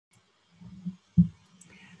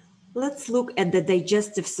Let's look at the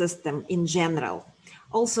digestive system in general,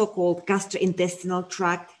 also called gastrointestinal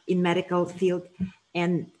tract in medical field,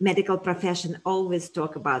 and medical profession always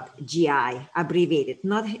talk about GI, abbreviated,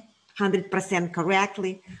 not 100%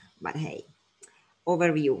 correctly, but hey,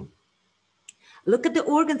 overview. Look at the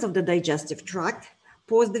organs of the digestive tract,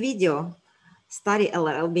 pause the video, study a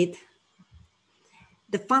little bit.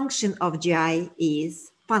 The function of GI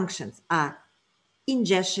is, functions are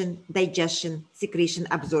ingestion, digestion, secretion,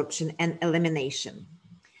 absorption, and elimination.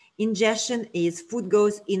 Ingestion is food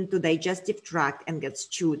goes into digestive tract and gets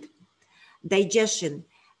chewed. Digestion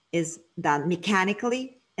is done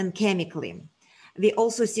mechanically and chemically. We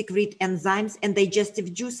also secrete enzymes and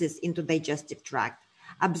digestive juices into digestive tract.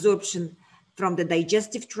 Absorption from the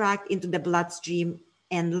digestive tract into the bloodstream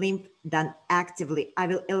and lymph done actively. I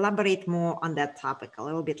will elaborate more on that topic a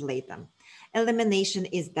little bit later. Elimination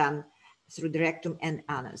is done through the rectum and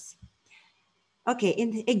anus.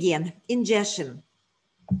 Okay, again, ingestion.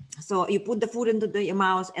 So you put the food into your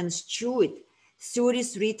mouth and chew it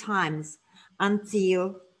 33 times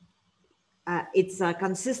until it's a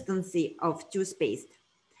consistency of toothpaste.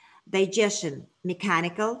 Digestion,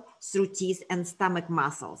 mechanical, through teeth and stomach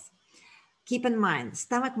muscles. Keep in mind,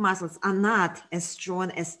 stomach muscles are not as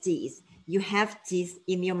strong as teeth. You have teeth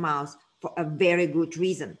in your mouth for a very good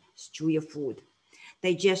reason, chew your food.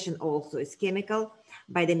 Digestion also is chemical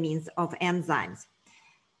by the means of enzymes.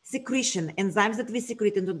 Secretion, enzymes that we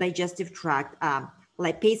secrete into digestive tract are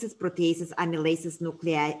lipases, proteases, amylases,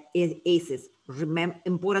 nucleases.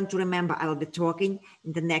 Important to remember, I will be talking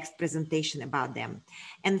in the next presentation about them.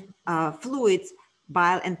 And fluids,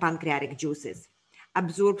 bile and pancreatic juices.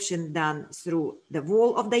 Absorption done through the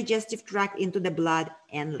wall of digestive tract into the blood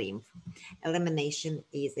and lymph. Elimination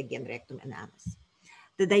is again rectum and anus.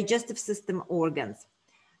 The digestive system organs,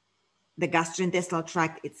 the gastrointestinal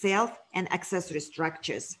tract itself and accessory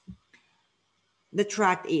structures. The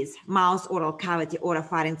tract is mouth, oral cavity,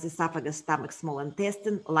 oropharynx, esophagus, stomach, small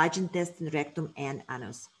intestine, large intestine, rectum, and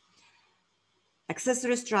anus.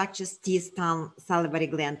 Accessory structures, teeth, tongue, salivary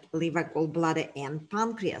gland, liver, gallbladder, and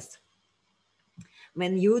pancreas.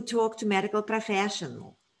 When you talk to medical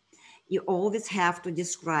professional, you always have to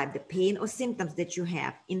describe the pain or symptoms that you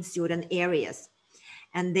have in certain areas.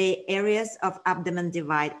 And the areas of abdomen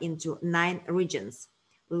divide into 9 regions.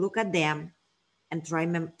 Look at them and try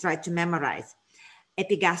to memorize.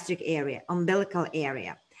 Epigastric area, umbilical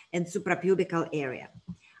area, and suprapubical area.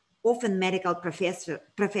 Often medical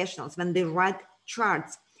professionals, when they write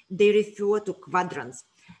charts, they refer to quadrants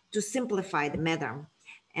to simplify the matter.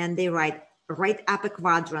 And they write right upper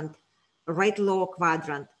quadrant, right lower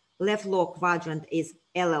quadrant, left lower quadrant is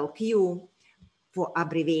LLQ for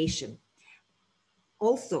abbreviation.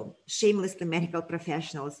 Also, shamelessly medical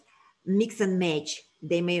professionals mix and match.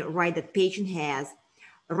 They may write that patient has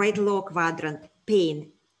right lower quadrant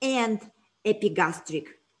pain and epigastric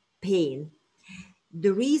pain.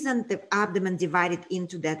 The reason the abdomen divided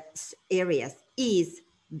into that areas is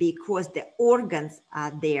because the organs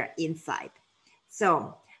are there inside.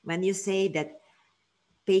 So when you say that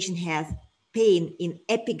patient has pain in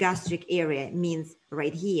epigastric area, means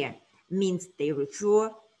right here, means they refer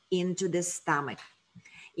into the stomach.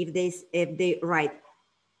 If they write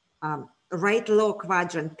right lower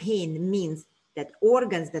quadrant pain, means that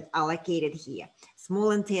organs that are located here,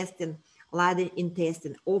 small intestine, large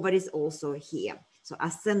intestine, ovaries also here. So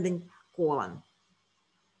ascending colon.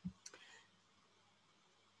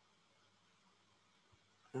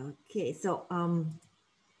 Okay, so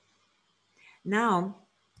now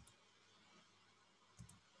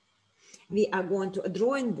we are going to a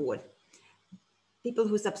drawing board. People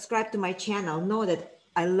who subscribe to my channel know that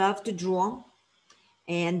I love to draw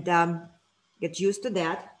and get used to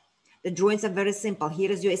that. The drawings are very simple.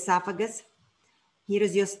 Here is your esophagus. Here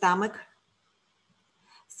is your stomach.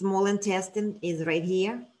 Small intestine is right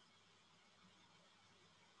here.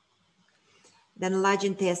 Then large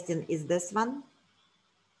intestine is this one.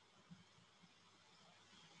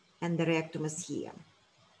 And the rectum is here.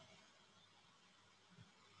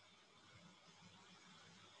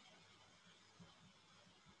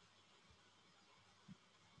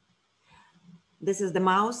 This is the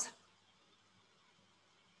mouth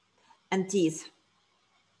and teeth.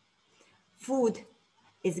 Food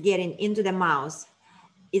is getting into the mouth,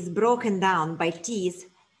 is broken down by teeth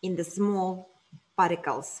in the small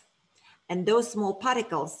particles. And those small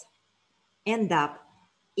particles end up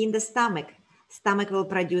in the stomach. Stomach will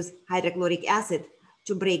produce hydrochloric acid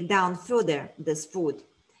to break down further this food.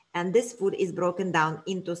 And this food is broken down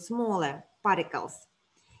into smaller particles.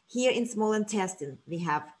 Here in small intestine, we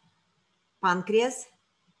have pancreas.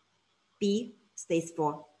 P stands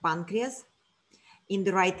for pancreas. In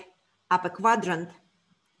the right upper quadrant,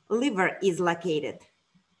 liver is located.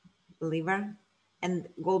 Liver and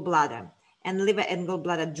gallbladder. And liver and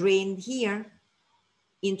gallbladder drain here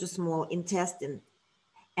into small intestine.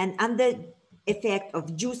 And under effect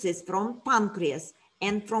of juices from pancreas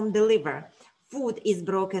and from the liver, food is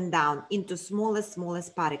broken down into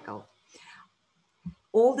smallest particles.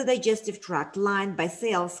 All the digestive tract lined by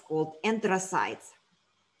cells called enterocytes.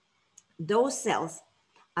 Those cells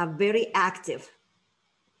are very active.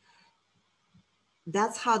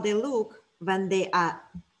 That's how they look when they are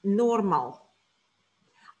normal.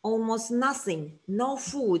 Almost nothing, no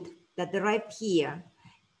food that arrived here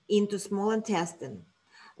into small intestine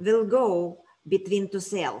will go between two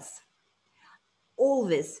cells.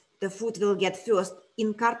 Always the food will get first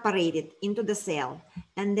incorporated into the cell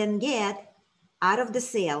and then get out of the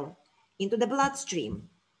cell into the bloodstream.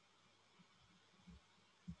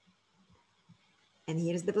 And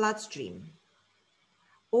here's the bloodstream.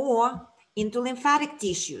 Or into lymphatic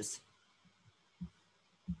tissues.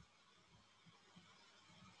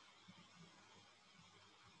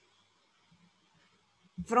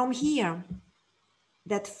 From here,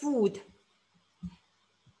 that food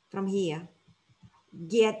from here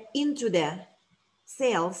get into the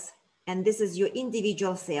cells, and this is your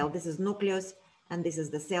individual cell. This is nucleus, and this is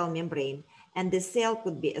the cell membrane. And the cell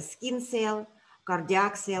could be a skin cell,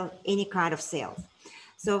 cardiac cell, any kind of cell.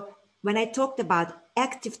 So when I talked about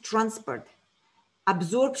active transport,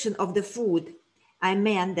 absorption of the food, I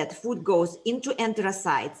meant that food goes into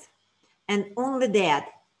enterocytes, and only that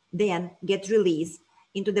then get released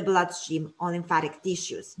into the bloodstream or lymphatic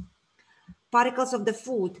tissues. Particles of the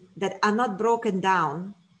food that are not broken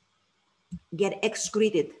down get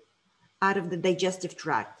excreted out of the digestive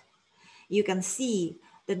tract. You can see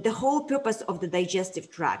that the whole purpose of the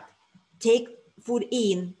digestive tract, take food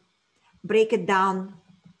in, break it down,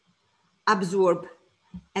 absorb,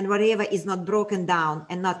 and whatever is not broken down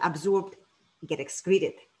and not absorbed, get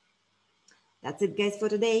excreted. That's it, guys, for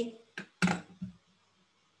today.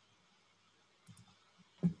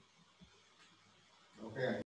 Okay.